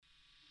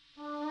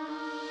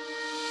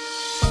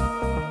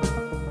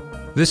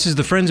This is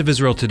the Friends of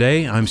Israel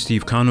Today. I'm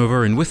Steve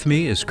Conover, and with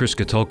me is Chris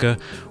Katulka.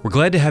 We're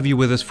glad to have you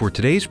with us for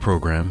today's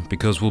program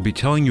because we'll be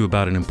telling you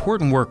about an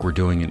important work we're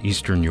doing in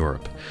Eastern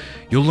Europe.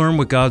 You'll learn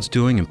what God's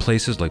doing in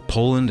places like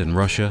Poland and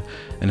Russia,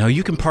 and how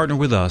you can partner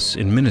with us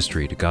in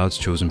ministry to God's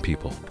chosen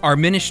people. Our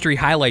Ministry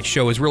Highlight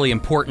Show is really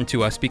important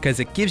to us because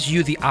it gives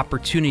you the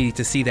opportunity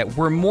to see that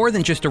we're more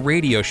than just a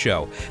radio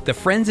show. The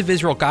Friends of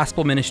Israel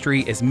Gospel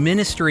Ministry is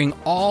ministering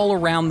all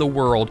around the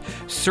world,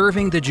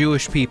 serving the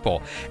Jewish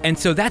people. And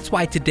so that's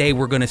why today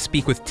we're going to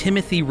speak with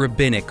Timothy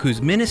Rabinek,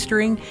 who's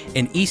ministering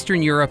in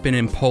Eastern Europe and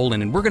in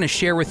Poland. And we're going to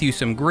share with you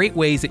some great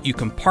ways that you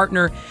can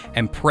partner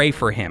and pray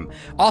for him.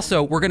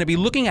 Also, we're going to be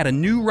looking at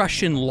a new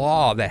Russian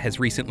law that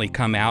has recently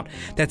come out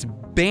that's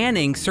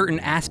banning certain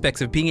aspects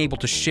of being able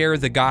to share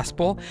the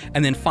gospel.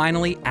 And then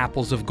finally,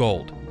 apples of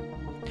gold.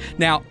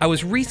 Now, I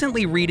was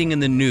recently reading in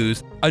the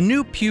news a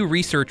new Pew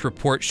Research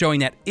report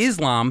showing that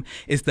Islam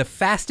is the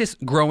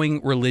fastest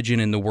growing religion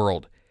in the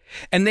world.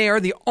 And they are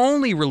the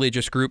only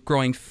religious group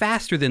growing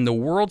faster than the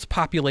world's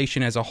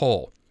population as a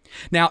whole.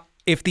 Now,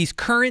 if these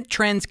current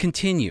trends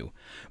continue,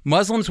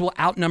 Muslims will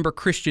outnumber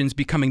Christians,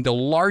 becoming the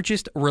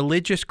largest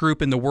religious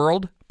group in the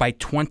world by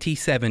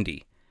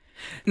 2070.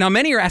 Now,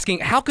 many are asking,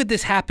 how could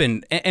this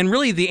happen? And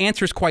really, the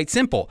answer is quite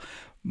simple.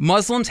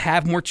 Muslims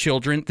have more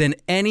children than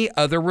any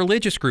other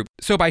religious group.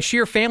 So by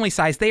sheer family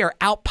size, they are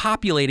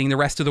outpopulating the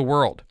rest of the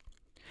world.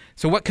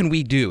 So what can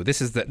we do?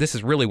 This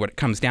is really what it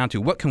comes down to.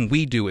 What can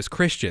we do as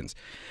Christians?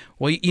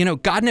 Well, you know,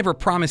 God never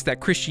promised that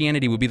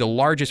Christianity would be the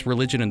largest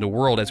religion in the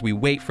world as we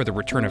wait for the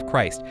return of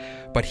Christ.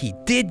 But he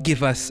did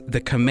give us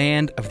the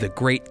command of the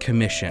Great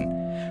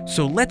Commission.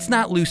 So let's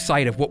not lose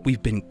sight of what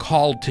we've been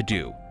called to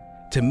do,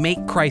 to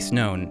make Christ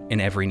known in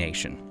every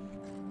nation.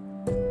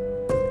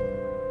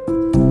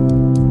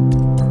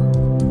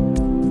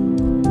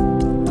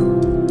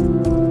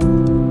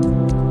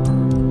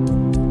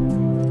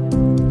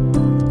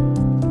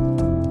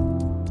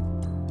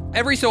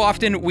 Every so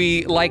often,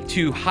 we like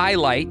to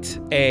highlight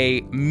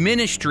a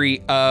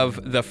ministry of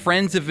the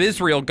Friends of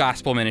Israel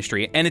Gospel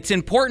Ministry. And it's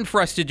important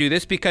for us to do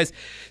this because,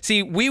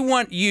 see, we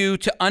want you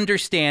to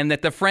understand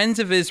that the Friends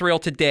of Israel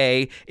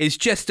today is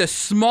just a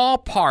small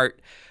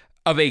part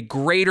of a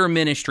greater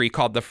ministry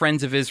called the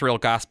Friends of Israel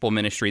Gospel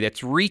Ministry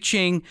that's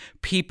reaching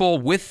people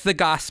with the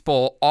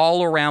gospel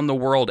all around the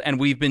world. And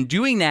we've been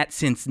doing that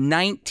since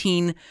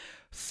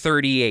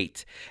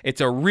 1938.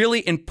 It's a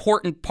really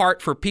important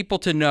part for people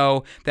to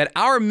know that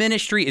our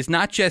ministry is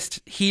not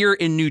just here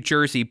in New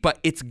Jersey, but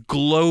it's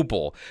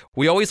global.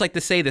 We always like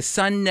to say the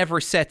sun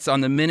never sets on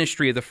the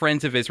ministry of the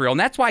Friends of Israel. And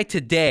that's why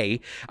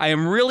today I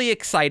am really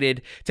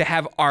excited to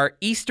have our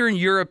Eastern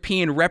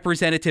European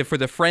representative for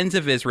the Friends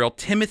of Israel,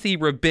 Timothy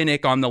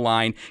Rabinek, on the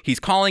line. He's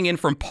calling in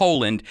from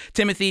Poland.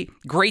 Timothy,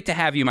 great to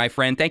have you, my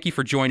friend. Thank you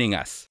for joining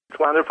us. It's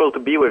wonderful to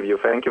be with you.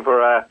 Thank you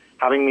for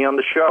having me on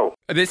the show.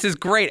 This is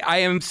great. I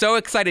am so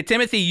excited.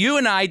 Timothy, you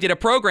and I did a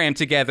program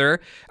together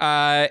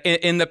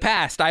in the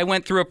past. I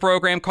went through a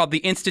program called the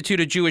Institute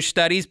of Jewish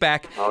Studies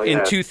back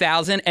in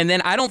 2000. And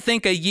then I don't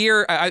think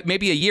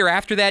maybe a year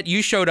after that,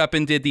 you showed up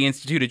and did the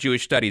Institute of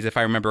Jewish Studies, if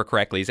I remember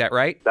correctly. Is that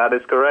right? That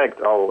is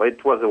correct. Oh,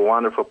 it was a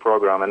wonderful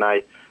program. And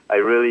I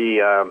really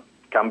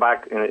come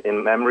back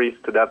in memories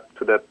to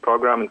that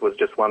program. It was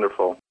just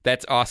wonderful.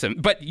 That's awesome.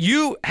 But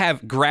you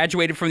have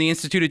graduated from the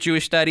Institute of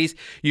Jewish Studies.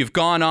 You've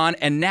gone on,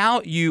 and now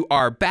you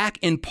are back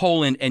in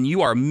Poland, and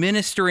you are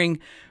ministering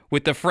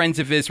with the Friends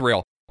of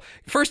Israel.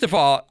 First of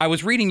all, I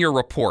was reading your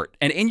report,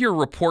 and in your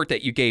report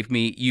that you gave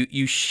me,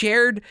 you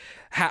shared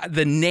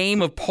the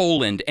name of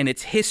Poland and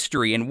its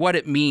history and what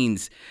it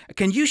means.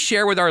 Can you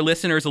share with our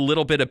listeners a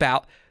little bit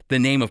about the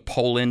name of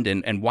Poland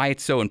and why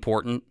it's so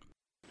important?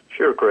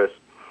 Sure, Chris.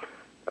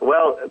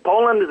 Well,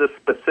 Poland is a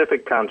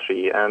specific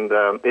country, and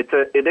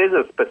it is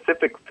a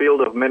specific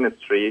field of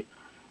ministry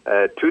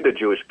to the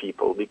Jewish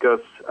people, because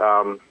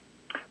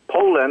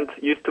Poland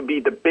used to be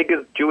the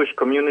biggest Jewish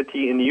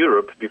community in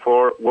Europe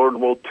before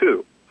World War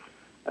II.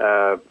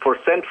 For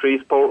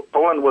centuries,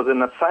 Poland was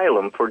an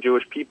asylum for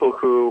Jewish people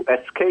who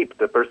escaped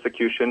the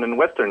persecution in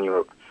Western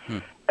Europe.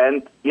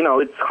 And, you know,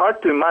 it's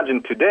hard to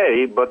imagine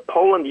today, but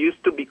Poland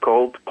used to be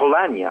called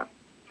Polania.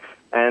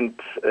 And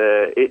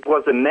it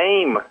was a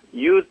name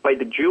used by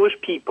the Jewish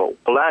people,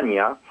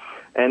 Polania,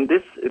 and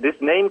this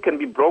name can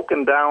be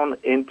broken down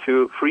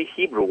into three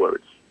Hebrew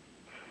words.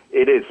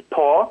 It is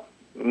po,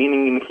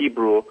 meaning in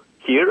Hebrew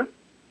here,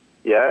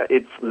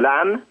 it's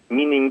lan,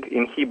 meaning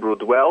in Hebrew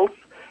dwells,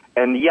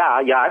 and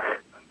yah,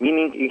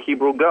 meaning in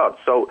Hebrew God.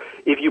 So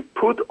if you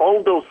put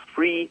all those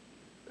three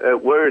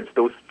words,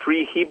 those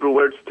three Hebrew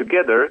words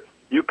together,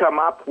 you come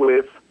up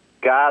with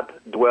God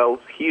dwells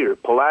here,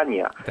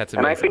 Polania. That's amazing.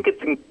 And I think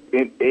it's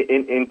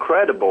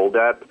incredible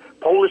that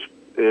Polish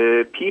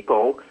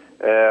people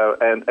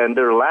and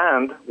their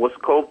land was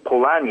called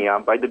Polania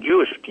by the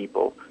Jewish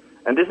people.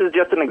 And this is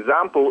just an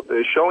example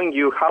showing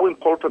you how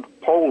important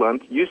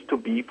Poland used to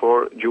be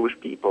for Jewish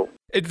people.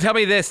 Tell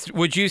me this,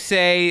 would you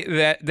say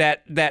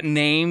that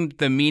name,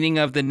 the meaning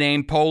of the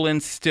name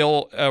Poland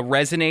still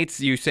resonates?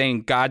 You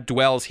saying God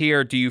dwells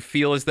here. Do you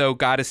feel as though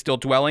God is still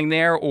dwelling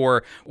there?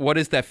 Or what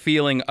is that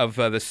feeling of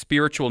the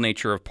spiritual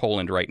nature of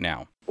Poland right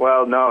now?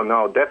 Well,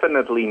 no,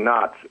 definitely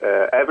not.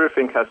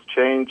 Everything has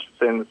changed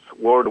since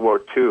World War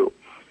II.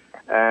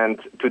 And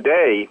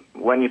today,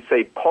 when you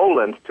say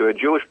Poland to a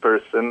Jewish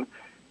person,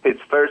 his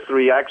first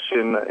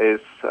reaction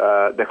is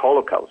the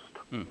Holocaust.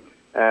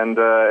 And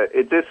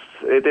it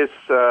is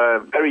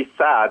very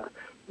sad,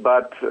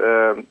 but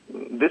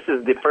this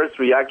is the first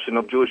reaction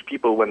of Jewish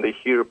people when they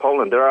hear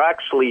Poland. There are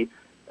actually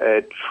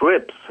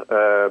trips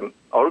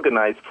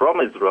organized from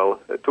Israel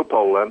to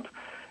Poland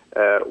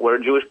where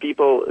Jewish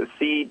people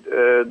see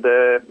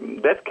the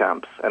death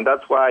camps, and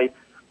that's why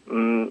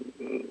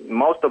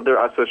most of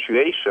their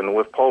association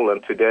with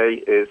Poland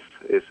today is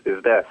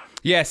death.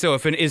 Yeah, so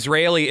if an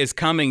Israeli is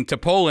coming to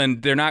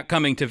Poland, they're not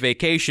coming to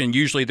vacation.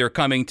 Usually they're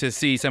coming to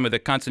see some of the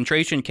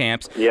concentration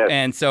camps. Yes.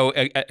 And so,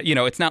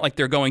 it's not like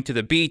they're going to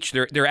the beach.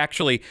 They're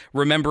actually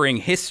remembering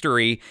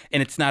history,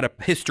 and it's not a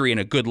history in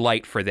a good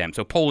light for them.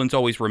 So Poland's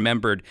always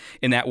remembered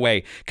in that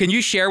way. Can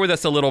you share with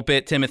us a little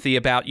bit, Timothy,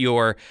 about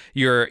your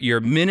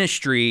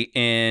ministry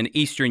in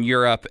Eastern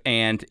Europe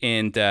and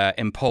in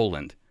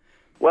Poland?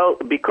 Well,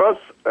 because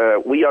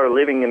we are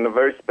living in a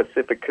very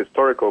specific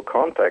historical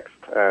context,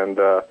 and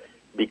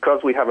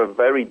because we have a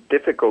very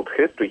difficult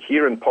history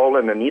here in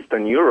Poland and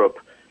Eastern Europe,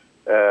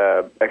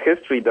 a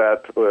history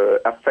that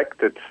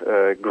affected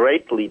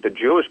greatly the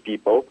Jewish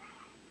people,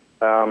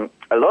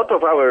 a lot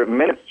of our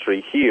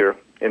ministry here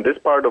in this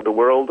part of the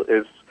world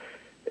is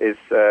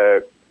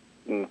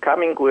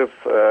coming with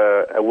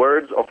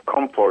words of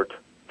comfort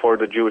for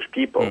the Jewish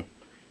people.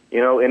 You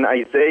know, in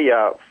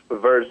Isaiah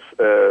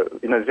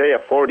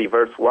 40,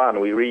 verse 1,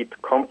 we read,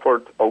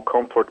 "Comfort, O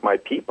comfort my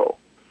people."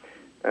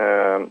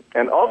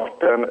 And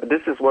often,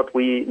 this is what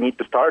we need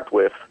to start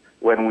with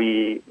when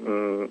we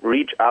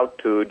reach out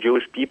to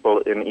Jewish people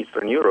in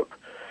Eastern Europe.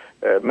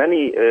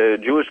 Many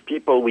Jewish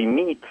people we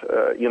meet,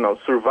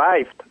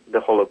 survived the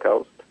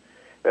Holocaust.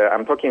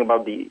 I'm talking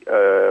about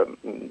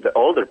the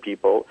older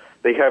people.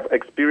 They have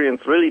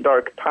experienced really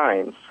dark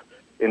times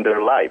in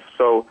their life.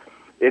 So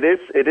it is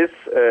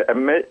a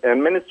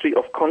ministry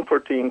of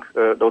comforting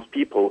those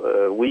people.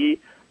 We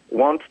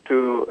want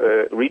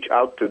to reach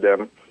out to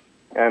them.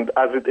 And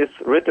as it is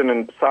written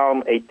in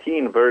Psalm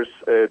 18, verse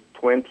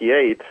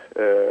 28,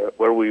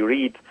 where we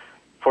read,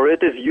 "For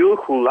it is you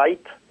who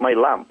light my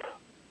lamp.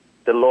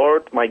 The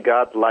Lord my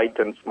God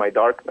lightens my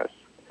darkness."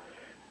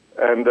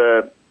 And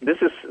this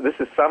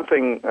is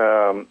something.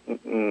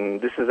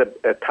 This is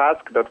a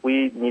task that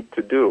we need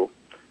to do,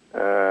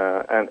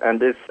 and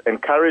this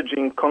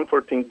encouraging,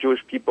 comforting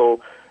Jewish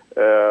people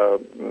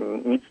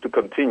needs to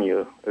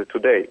continue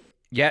today.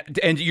 Yeah,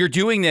 and you're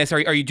doing this.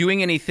 Are you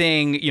doing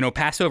anything?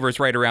 Passover is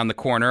right around the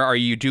corner. Are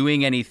you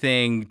doing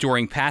anything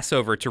during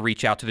Passover to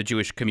reach out to the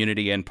Jewish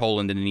community in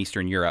Poland and in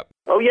Eastern Europe?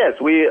 Oh yes,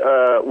 we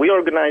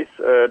organize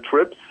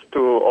trips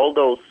to all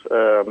those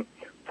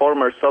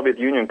former Soviet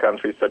Union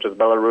countries such as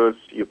Belarus,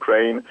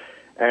 Ukraine,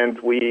 and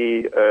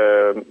we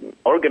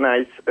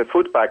organize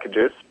food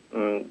packages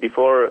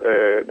before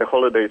the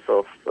holidays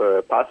of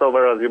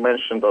Passover, as you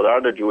mentioned, or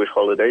other Jewish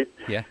holidays,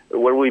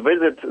 where we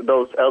visit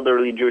those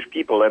elderly Jewish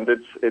people, and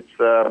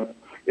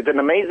it's an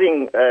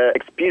amazing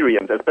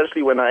experience,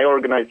 especially when I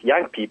organize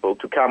young people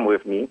to come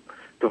with me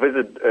to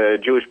visit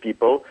Jewish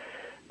people.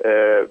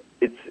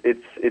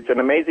 It's an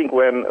amazing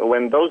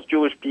when those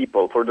Jewish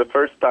people for the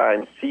first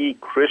time see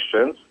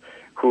Christians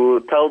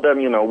who tell them,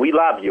 we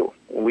love you,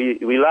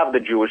 we love the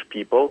Jewish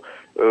people.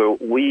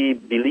 We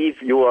believe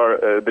you are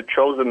the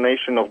chosen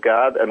nation of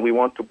God, and we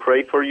want to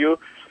pray for you.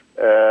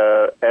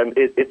 And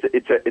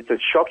it's a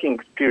shocking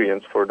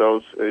experience for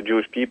those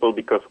Jewish people,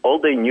 because all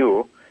they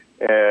knew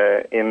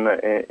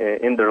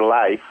in their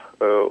life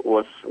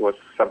was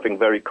something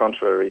very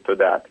contrary to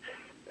that.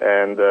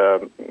 And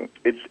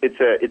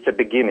it's a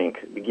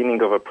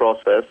beginning of a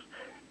process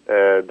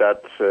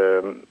that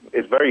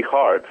is very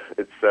hard.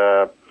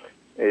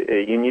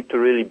 You need to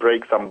really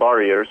break some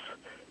barriers.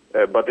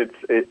 But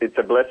it's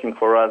a blessing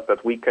for us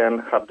that we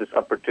can have this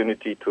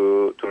opportunity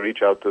to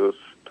reach out to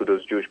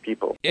those Jewish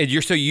people.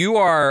 So you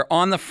are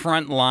on the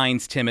front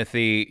lines,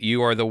 Timothy.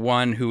 You are the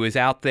one who is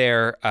out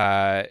there,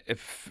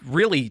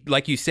 really,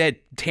 like you said,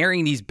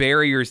 tearing these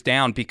barriers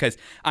down, because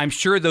I'm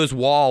sure those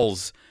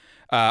walls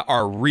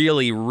are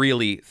really,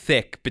 really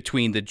thick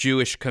between the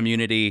Jewish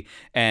community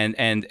and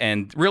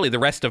really the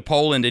rest of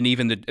Poland and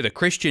even the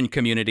Christian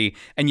community.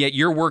 And yet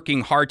you're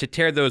working hard to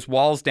tear those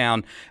walls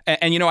down.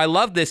 And I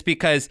love this,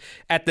 because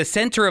at the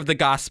center of the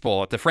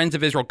gospel, at the Friends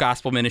of Israel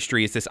Gospel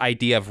Ministry, is this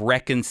idea of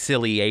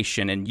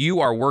reconciliation. And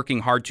you are working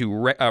hard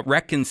to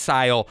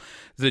reconcile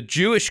the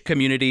Jewish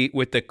community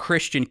with the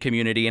Christian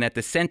community. And at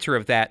the center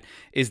of that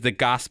is the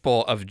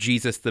gospel of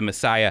Jesus the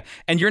Messiah.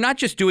 And you're not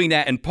just doing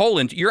that in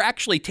Poland. You're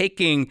actually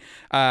taking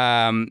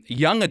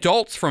young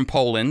adults from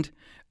Poland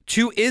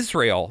to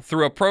Israel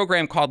through a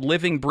program called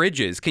Living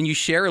Bridges. Can you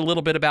share a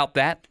little bit about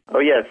that? Oh,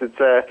 yes.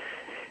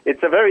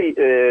 It's a very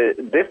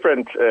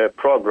different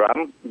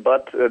program,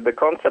 but the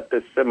concept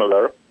is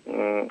similar.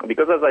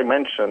 Because, as I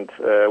mentioned,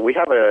 we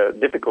have a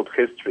difficult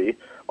history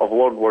of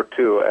World War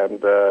II,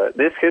 and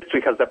this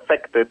history has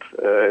affected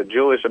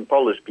Jewish and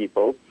Polish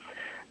people.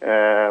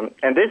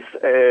 And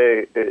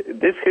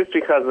this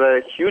history has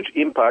a huge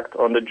impact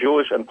on the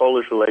Jewish and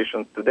Polish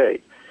relations today.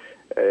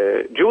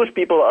 Jewish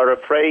people are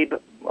afraid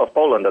of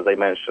Poland, as I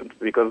mentioned,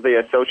 because they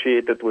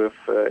associate it with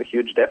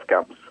huge death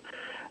camps.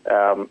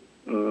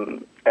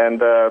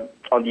 And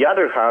on the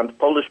other hand,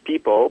 Polish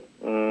people,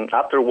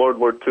 after World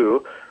War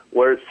II,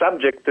 were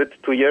subjected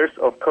to years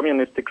of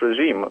communistic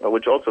regime,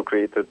 which also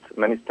created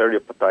many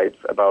stereotypes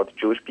about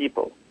Jewish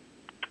people.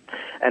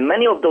 And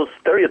many of those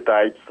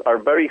stereotypes are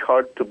very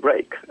hard to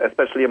break,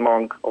 especially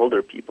among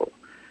older people.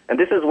 And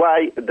this is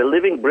why the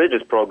Living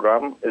Bridges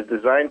program is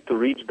designed to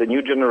reach the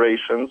new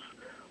generations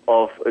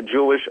of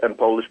Jewish and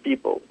Polish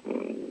people.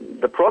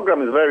 The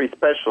program is very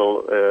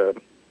special,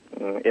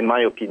 in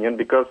my opinion,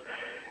 because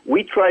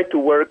we try to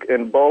work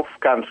in both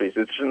countries.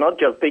 It's not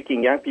just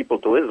taking young people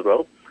to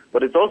Israel,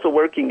 but it's also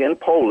working in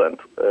Poland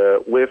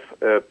with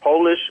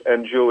Polish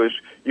and Jewish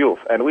youth.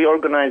 And we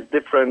organize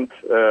different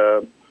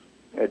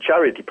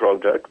charity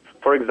projects.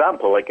 For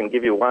example, I can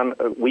give you one.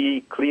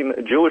 We clean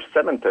Jewish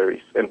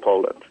cemeteries in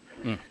Poland.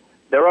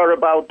 There are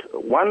about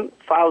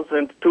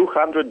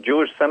 1,200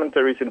 Jewish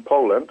cemeteries in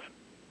Poland,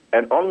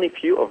 and only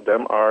few of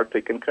them are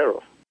taken care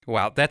of.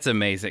 Wow, that's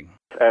amazing.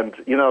 And,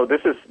 you know,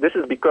 this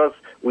is because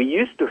we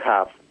used to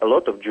have a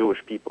lot of Jewish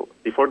people.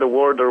 Before the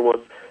war, there was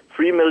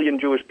 3 million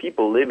Jewish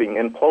people living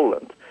in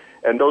Poland,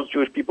 and those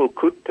Jewish people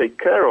could take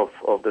care of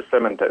the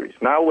cemeteries.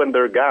 Now, when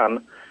they're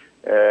gone,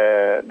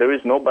 there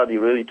is nobody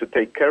really to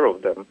take care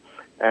of them.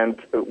 And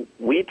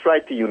we try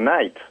to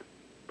unite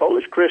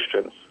Polish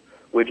Christians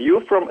with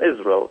youth from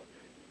Israel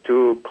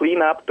to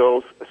clean up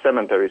those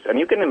cemeteries. And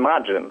you can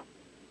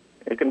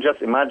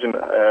just imagine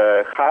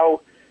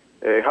how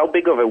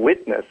big of a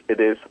witness it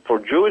is for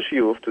Jewish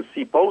youth to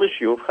see Polish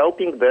youth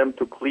helping them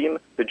to clean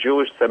the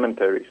Jewish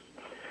cemeteries.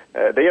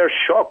 They are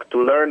shocked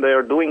to learn they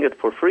are doing it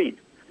for free.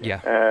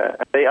 Yeah.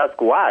 They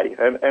ask why,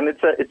 and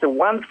it's a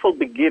wonderful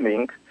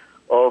beginning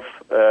of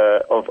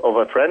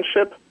a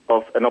friendship,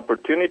 of an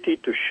opportunity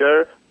to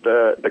share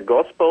the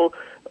gospel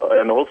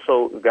and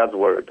also God's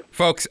word.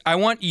 Folks, I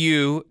want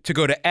you to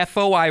go to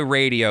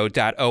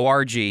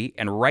foiradio.org,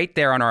 and right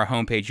there on our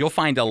homepage, you'll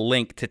find a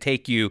link to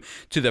take you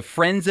to the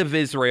Friends of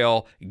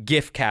Israel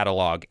gift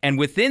catalog. And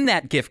within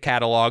that gift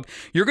catalog,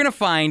 you're going to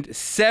find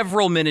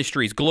several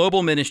ministries,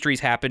 global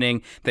ministries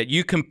happening that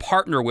you can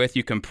partner with,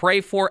 you can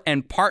pray for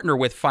and partner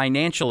with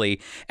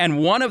financially. And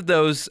one of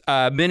those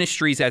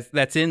ministries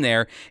that's in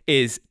there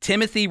is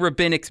Timothy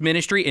Rabinek's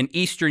ministry in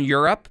Eastern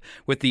Europe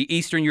with the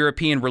Eastern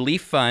European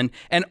Relief Fund,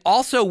 and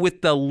also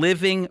with the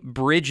Living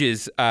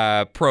Bridges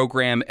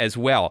program as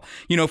well.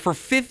 You know, for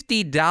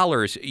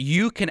 $50,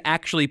 you can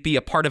actually be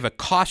a part of a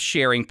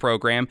cost-sharing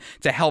program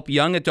to help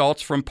young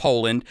adults from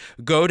Poland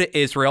go to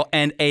Israel,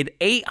 and an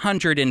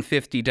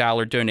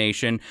 $850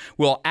 donation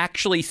will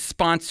actually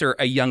sponsor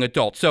a young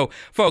adult. So,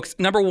 folks,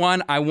 number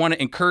one, I want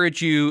to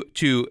encourage you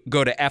to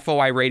go to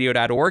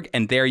foiradio.org,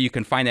 and there you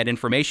can find that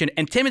information.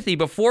 And Timothy,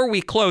 before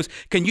we close,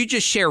 can you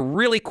just share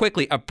really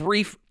quickly a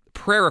brief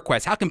prayer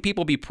request? How can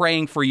people be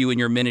praying for you in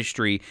your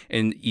ministry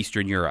in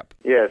Eastern Europe?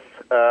 Yes.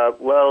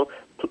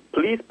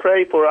 Please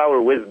pray for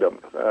our wisdom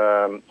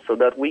so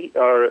that we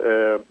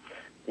are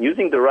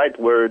using the right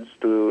words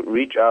to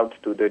reach out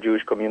to the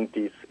Jewish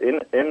communities in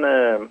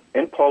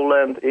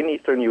Poland, in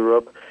Eastern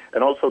Europe,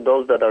 and also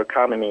those that are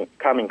coming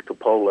to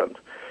Poland,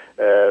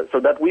 so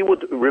that we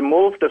would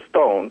remove the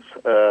stones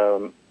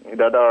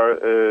that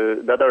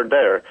are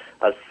there,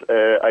 as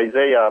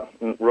Isaiah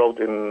wrote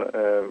in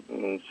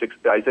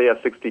Isaiah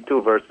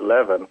 62, verse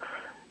 11,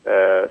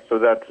 so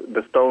that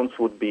the stones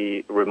would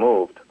be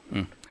removed.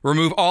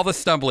 Remove all the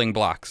stumbling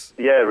blocks.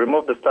 Yeah,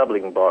 remove the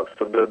stumbling blocks,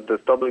 so the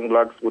stumbling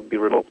blocks would be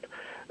removed.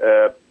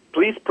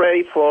 Please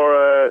pray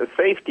for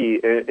safety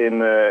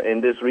in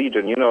this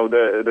region. You know,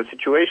 the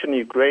situation in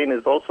Ukraine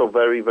is also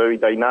very, very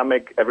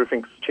dynamic.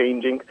 Everything's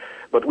changing.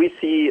 But we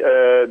see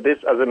this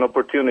as an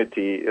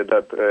opportunity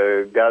that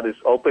God is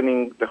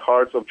opening the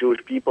hearts of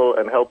Jewish people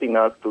and helping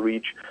us to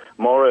reach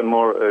more and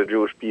more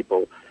Jewish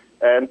people.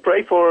 And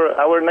pray for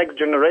our next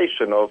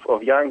generation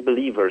of young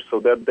believers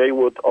so that they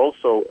would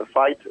also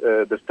fight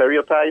the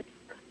stereotypes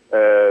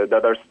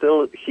that are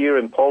still here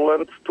in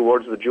Poland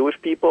towards the Jewish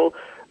people,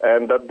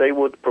 and that they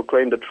would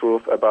proclaim the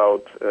truth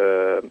about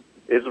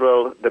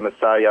Israel, the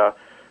Messiah,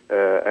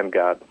 and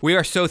God. We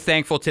are so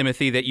thankful,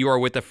 Timothy, that you are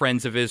with the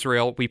Friends of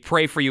Israel. We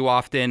pray for you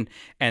often,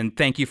 and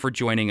thank you for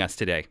joining us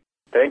today.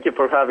 Thank you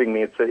for having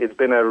me. It's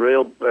been a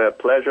real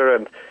pleasure,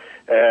 and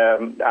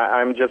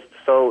I'm just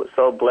so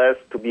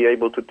blessed to be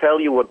able to tell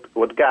you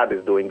what God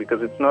is doing,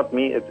 because it's not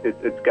me,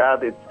 it's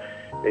God.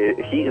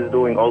 He is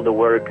doing all the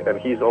work, and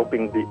He's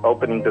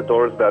opening the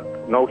doors that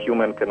no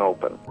human can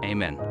open.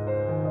 Amen.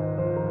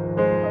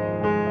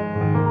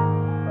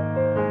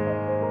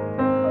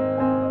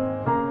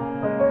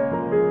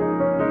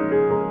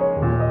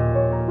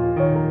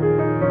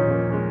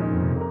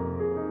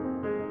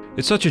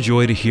 It's such a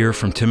joy to hear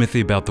from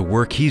Timothy about the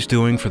work he's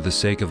doing for the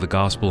sake of the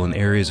gospel in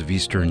areas of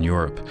Eastern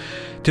Europe.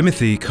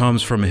 Timothy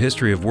comes from a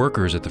history of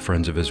workers at the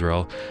Friends of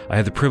Israel. I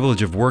had the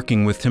privilege of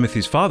working with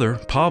Timothy's father,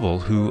 Pavel,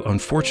 who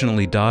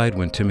unfortunately died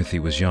when Timothy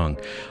was young.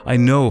 I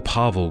know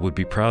Pavel would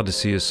be proud to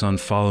see his son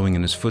following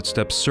in his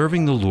footsteps,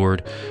 serving the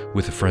Lord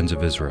with the Friends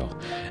of Israel.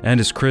 And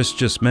as Chris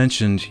just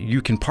mentioned,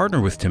 you can partner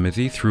with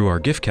Timothy through our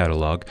gift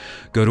catalog.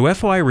 Go to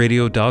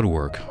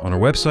foiradio.org. On our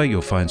website,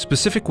 you'll find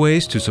specific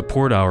ways to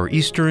support our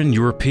Eastern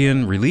European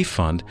Relief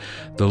Fund,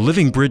 the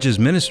Living Bridges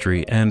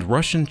Ministry, and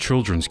Russian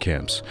children's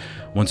camps.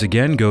 Once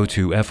again, go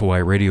to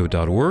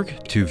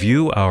foiradio.org to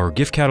view our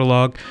gift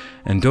catalog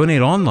and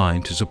donate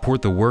online to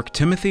support the work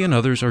Timothy and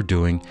others are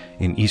doing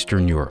in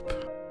Eastern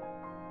Europe.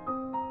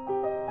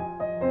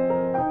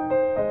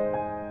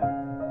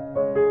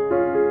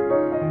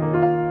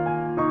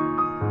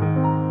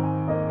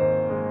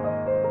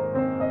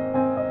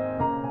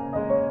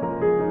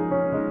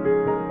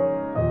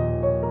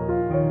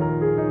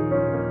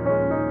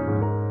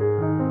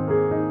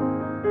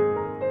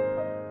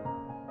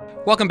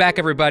 Welcome back,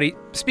 everybody.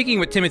 Speaking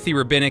with Timothy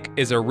Rabinek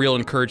is a real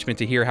encouragement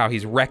to hear how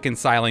he's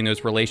reconciling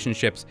those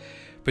relationships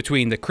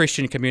between the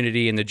Christian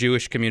community and the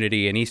Jewish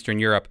community in Eastern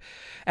Europe.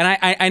 And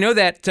I know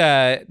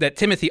that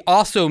Timothy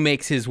also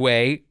makes his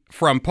way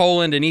from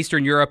Poland and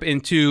Eastern Europe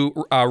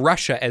into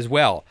Russia as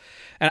well.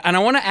 And I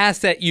want to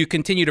ask that you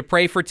continue to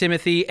pray for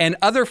Timothy and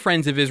other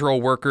Friends of Israel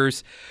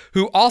workers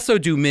who also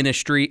do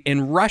ministry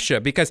in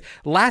Russia, because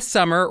last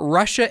summer,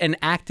 Russia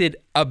enacted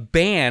a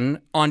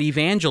ban on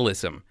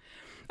evangelism,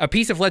 a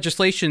piece of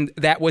legislation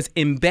that was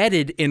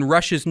embedded in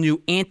Russia's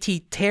new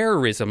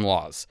anti-terrorism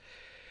laws.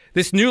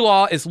 This new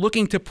law is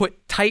looking to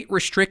put tight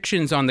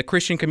restrictions on the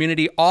Christian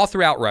community all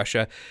throughout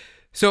Russia.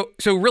 So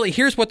really,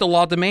 here's what the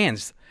law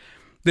demands.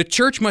 The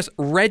church must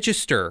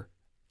register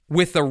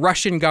with the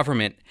Russian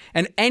government,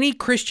 and any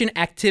Christian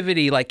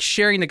activity like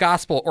sharing the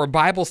gospel or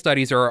Bible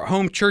studies or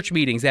home church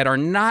meetings that are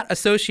not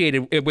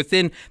associated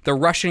within the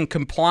Russian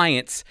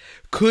compliance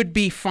could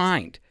be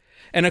fined.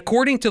 And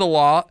according to the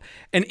law,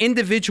 an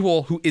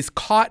individual who is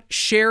caught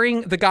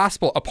sharing the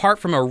gospel apart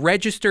from a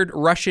registered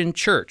Russian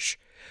church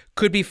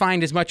could be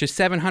fined as much as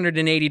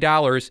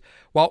 $780,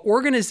 while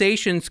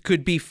organizations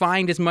could be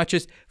fined as much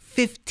as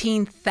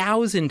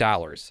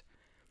 $15,000.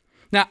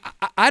 Now,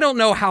 I don't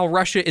know how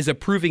Russia is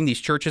approving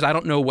these churches. I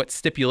don't know what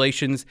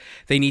stipulations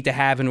they need to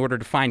have in order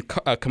to find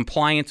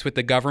compliance with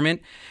the government.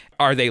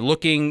 Are they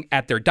looking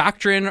at their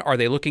doctrine? Are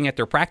they looking at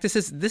their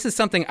practices? This is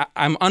something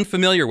I'm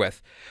unfamiliar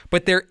with.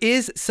 But there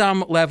is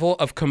some level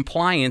of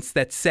compliance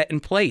that's set in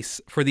place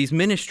for these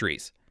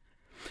ministries.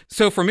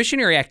 So for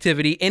missionary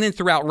activity in and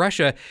throughout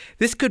Russia,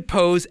 this could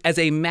pose as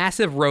a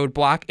massive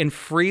roadblock in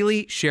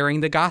freely sharing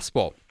the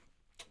gospel.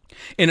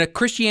 In a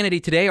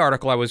Christianity Today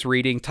article I was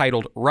reading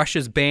titled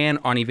 "Russia's Ban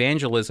on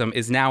Evangelism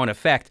is Now in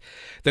Effect,"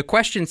 the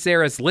question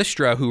Sarah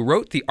Zlistra, who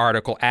wrote the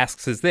article,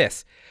 asks is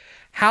this: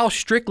 how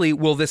strictly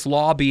will this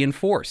law be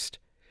enforced?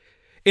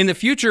 In the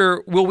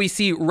future, will we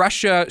see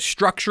Russia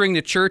structuring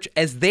the church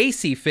as they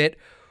see fit,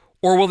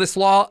 or will this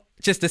law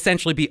just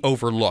essentially be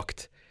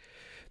overlooked?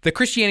 The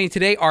Christianity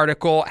Today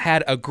article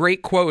had a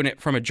great quote in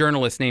it from a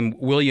journalist named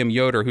William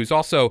Yoder, who's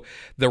also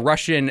the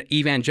Russian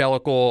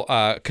evangelical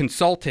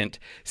consultant,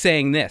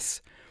 saying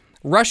this: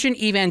 Russian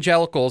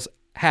evangelicals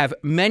have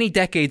many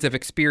decades of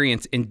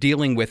experience in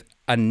dealing with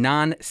a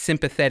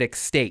non-sympathetic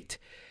state.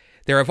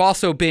 There have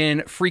also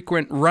been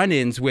frequent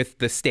run-ins with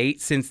the state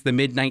since the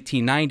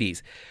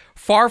mid-1990s.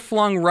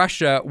 Far-flung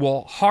Russia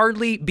will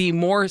hardly be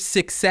more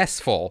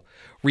successful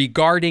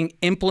regarding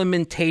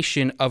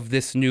implementation of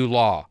this new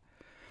law.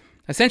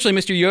 Essentially,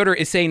 Mr. Yoder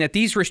is saying that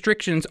these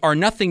restrictions are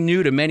nothing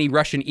new to many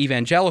Russian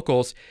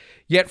evangelicals,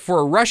 yet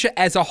for Russia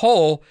as a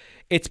whole,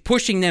 it's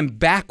pushing them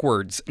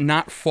backwards,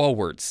 not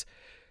forwards.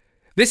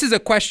 This is a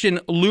question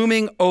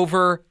looming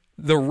over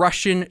the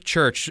Russian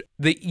church.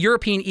 The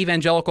European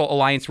Evangelical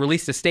Alliance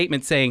released a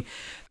statement saying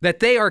that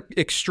they are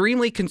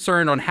extremely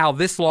concerned on how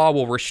this law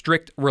will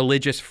restrict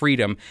religious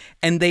freedom,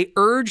 and they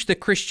urge the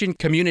Christian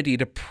community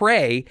to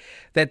pray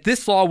that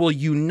this law will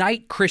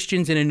unite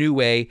Christians in a new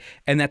way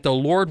and that the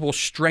Lord will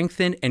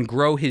strengthen and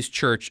grow his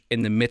church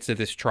in the midst of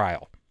this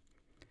trial.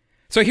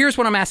 So here's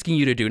what I'm asking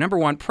you to do. Number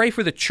one, pray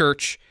for the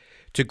church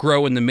to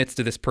grow in the midst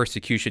of this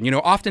persecution. You know,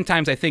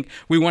 oftentimes I think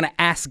we want to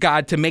ask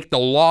God to make the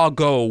law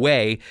go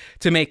away,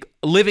 to make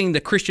living the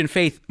Christian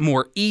faith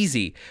more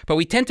easy. But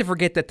we tend to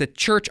forget that the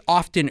church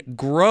often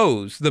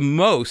grows the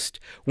most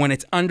when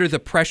it's under the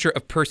pressure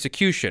of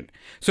persecution.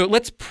 So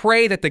let's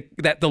pray that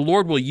the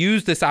Lord will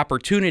use this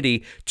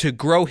opportunity to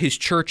grow his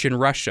church in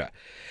Russia.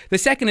 The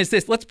second is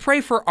this: let's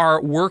pray for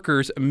our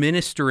workers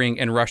ministering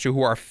in Russia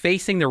who are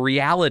facing the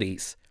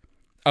realities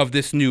of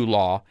this new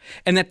law,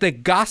 and that the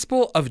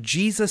gospel of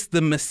Jesus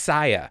the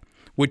Messiah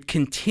would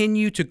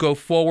continue to go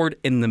forward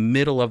in the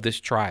middle of this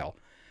trial.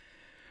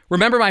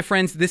 Remember, my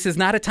friends, this is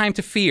not a time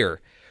to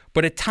fear,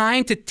 but a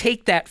time to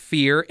take that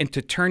fear and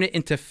to turn it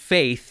into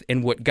faith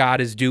in what God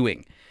is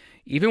doing.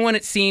 Even when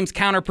it seems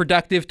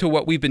counterproductive to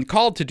what we've been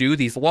called to do,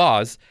 these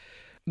laws,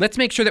 let's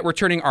make sure that we're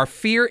turning our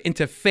fear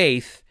into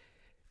faith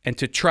and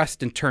to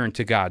trust and turn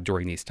to God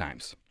during these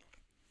times.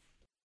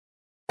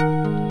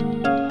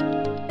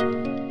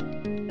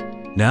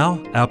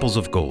 Now, Apples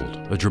of Gold,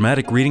 a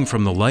dramatic reading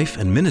from the life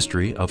and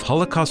ministry of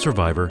Holocaust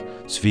survivor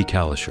Zvi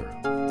Kalisher.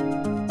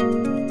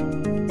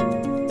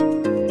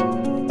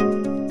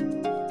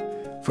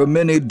 For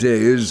many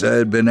days I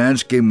had been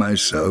asking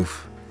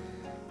myself,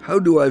 how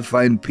do I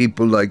find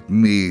people like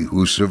me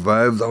who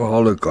survived the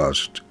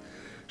Holocaust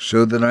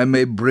so that I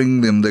may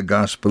bring them the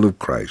gospel of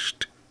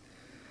Christ?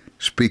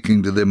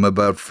 Speaking to them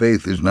about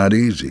faith is not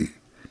easy.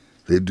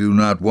 They do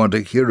not want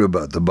to hear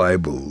about the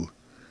Bible.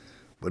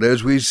 But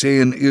as we say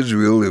in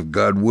Israel, if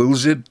God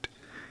wills it,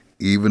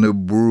 even a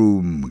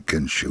broom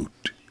can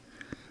shoot.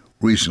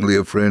 Recently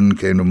a friend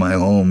came to my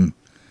home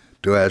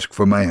to ask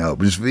for my help.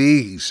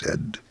 Zvi, he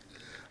said,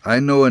 I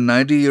know a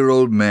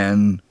 90-year-old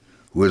man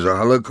who is a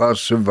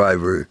Holocaust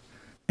survivor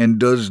and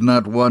does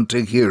not want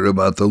to hear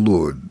about the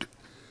Lord.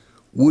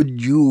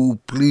 Would you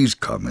please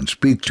come and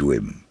speak to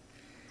him?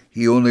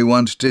 He only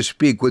wants to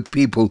speak with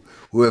people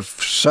who have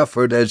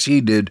suffered as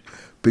he did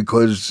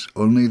because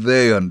only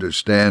they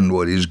understand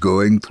what he's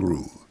going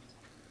through.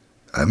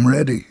 I'm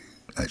ready,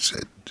 I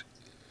said.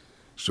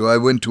 So I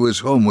went to his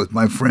home with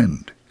my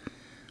friend.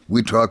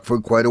 We talked for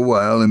quite a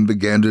while and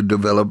began to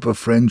develop a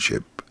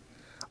friendship.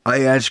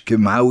 I asked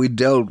him how he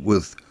dealt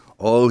with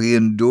all he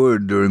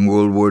endured during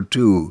World War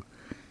II,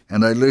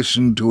 and I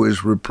listened to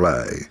his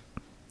reply.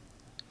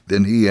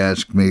 Then he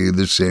asked me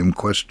the same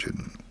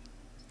question.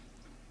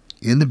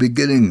 In the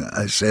beginning,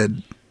 I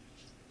said,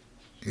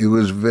 it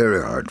was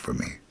very hard for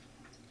me.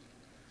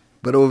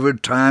 But over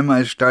time,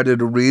 I started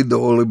to read the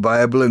Holy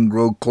Bible and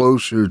grow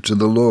closer to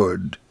the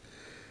Lord,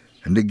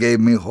 and it gave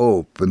me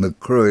hope and the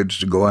courage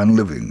to go on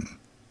living.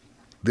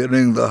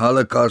 During the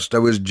Holocaust, I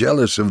was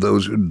jealous of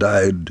those who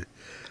died.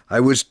 I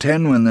was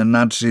 10 when the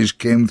Nazis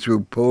came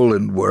through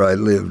Poland where I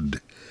lived.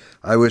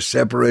 I was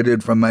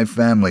separated from my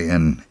family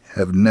and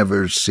have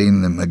never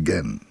seen them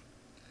again.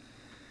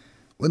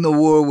 When the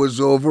war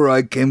was over,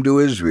 I came to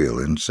Israel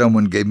and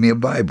someone gave me a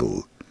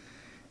Bible.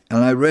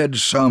 And I read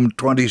Psalm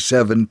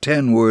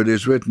 27:10 where it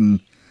is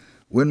written,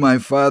 When my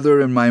father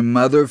and my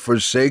mother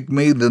forsake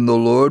me, then the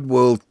Lord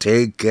will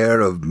take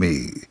care of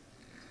me.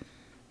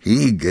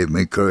 He gave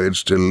me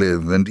courage to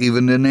live and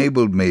even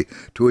enabled me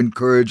to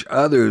encourage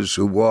others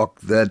who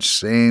walk that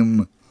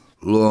same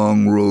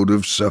long road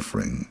of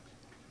suffering.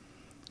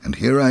 And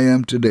here I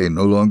am today,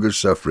 no longer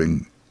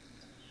suffering,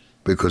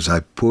 because I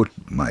put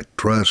my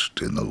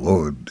trust in the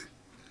Lord.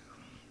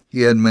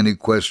 He had many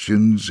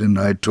questions, and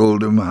I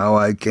told him how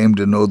I came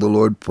to know the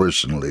Lord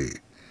personally.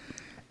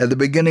 At the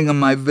beginning of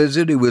my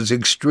visit, he was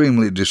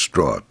extremely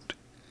distraught,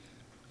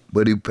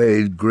 but he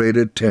paid great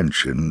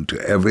attention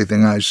to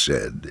everything I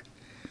said.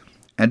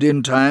 And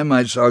in time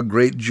I saw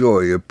great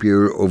joy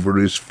appear over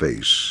his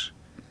face.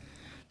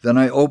 Then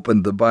I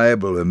opened the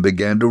Bible and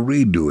began to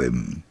read to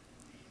him.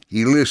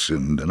 He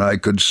listened, and I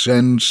could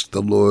sense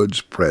the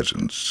Lord's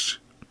presence.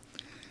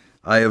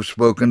 I have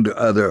spoken to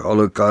other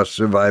Holocaust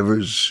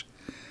survivors,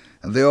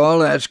 and they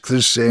all ask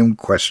the same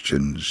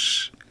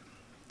questions.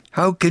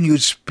 How can you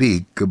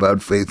speak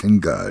about faith in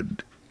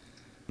God?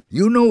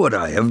 You know what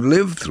I have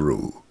lived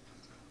through.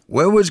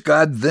 Where was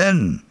God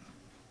then?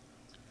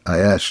 I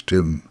asked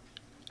him,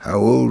 How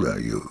old are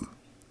you?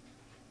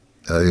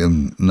 I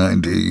am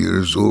 90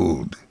 years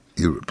old,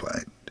 he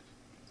replied.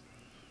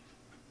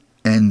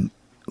 And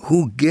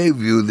who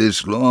gave you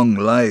this long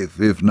life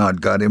if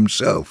not God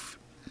himself?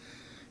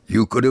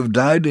 You could have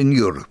died in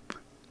Europe,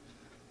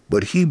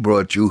 but he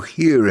brought you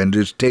here and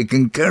is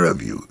taking care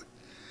of you.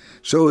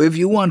 So if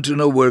you want to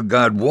know where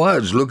God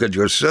was, look at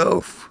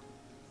yourself.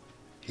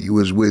 He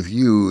was with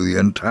you the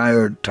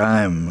entire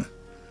time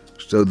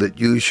so that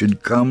you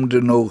should come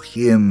to know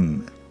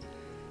him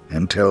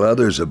and tell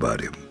others about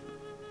him.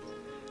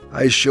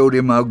 I showed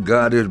him how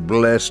God has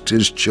blessed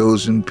his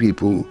chosen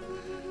people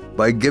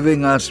by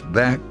giving us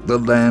back the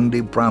land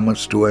he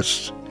promised to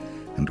us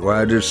and to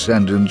our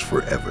descendants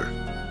forever.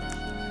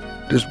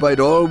 Despite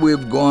all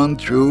we've gone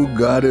through,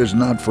 God has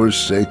not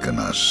forsaken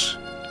us.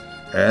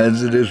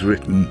 As it is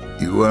written,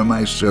 You are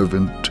my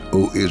servant,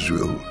 O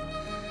Israel,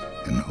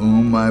 in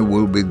whom I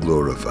will be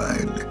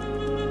glorified.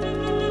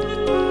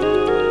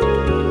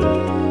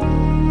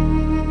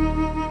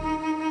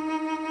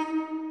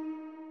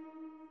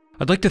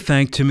 I'd like to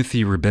thank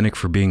Timothy Rabinek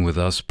for being with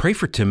us. Pray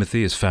for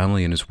Timothy, his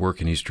family, and his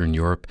work in Eastern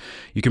Europe.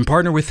 You can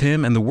partner with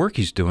him and the work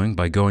he's doing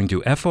by going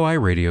to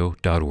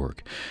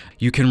foiradio.org.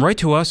 You can write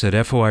to us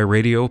at FOI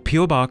Radio,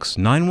 P.O. Box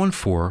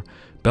 914,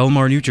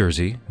 Belmar, New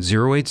Jersey,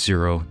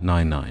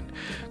 08099.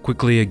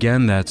 Quickly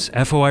again, that's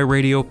FOI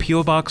Radio,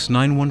 P.O. Box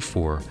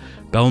 914,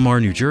 Belmar,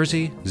 New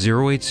Jersey,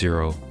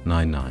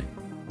 08099.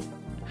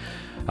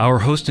 Our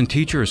host and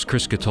teacher is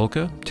Chris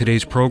Katulka.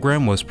 Today's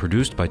program was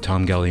produced by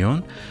Tom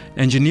Gallione,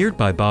 engineered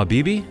by Bob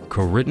Beebe,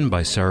 co-written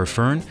by Sarah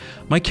Fern.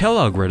 Mike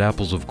Kellogg read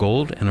Apples of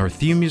Gold, and our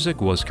theme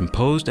music was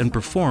composed and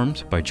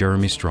performed by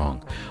Jeremy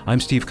Strong. I'm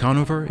Steve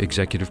Conover,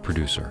 executive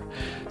producer.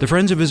 The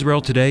Friends of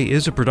Israel Today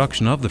is a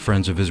production of the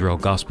Friends of Israel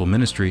Gospel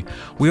Ministry.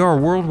 We are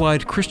a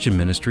worldwide Christian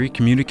ministry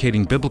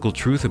communicating biblical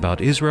truth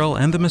about Israel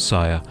and the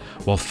Messiah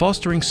while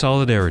fostering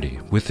solidarity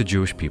with the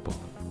Jewish people.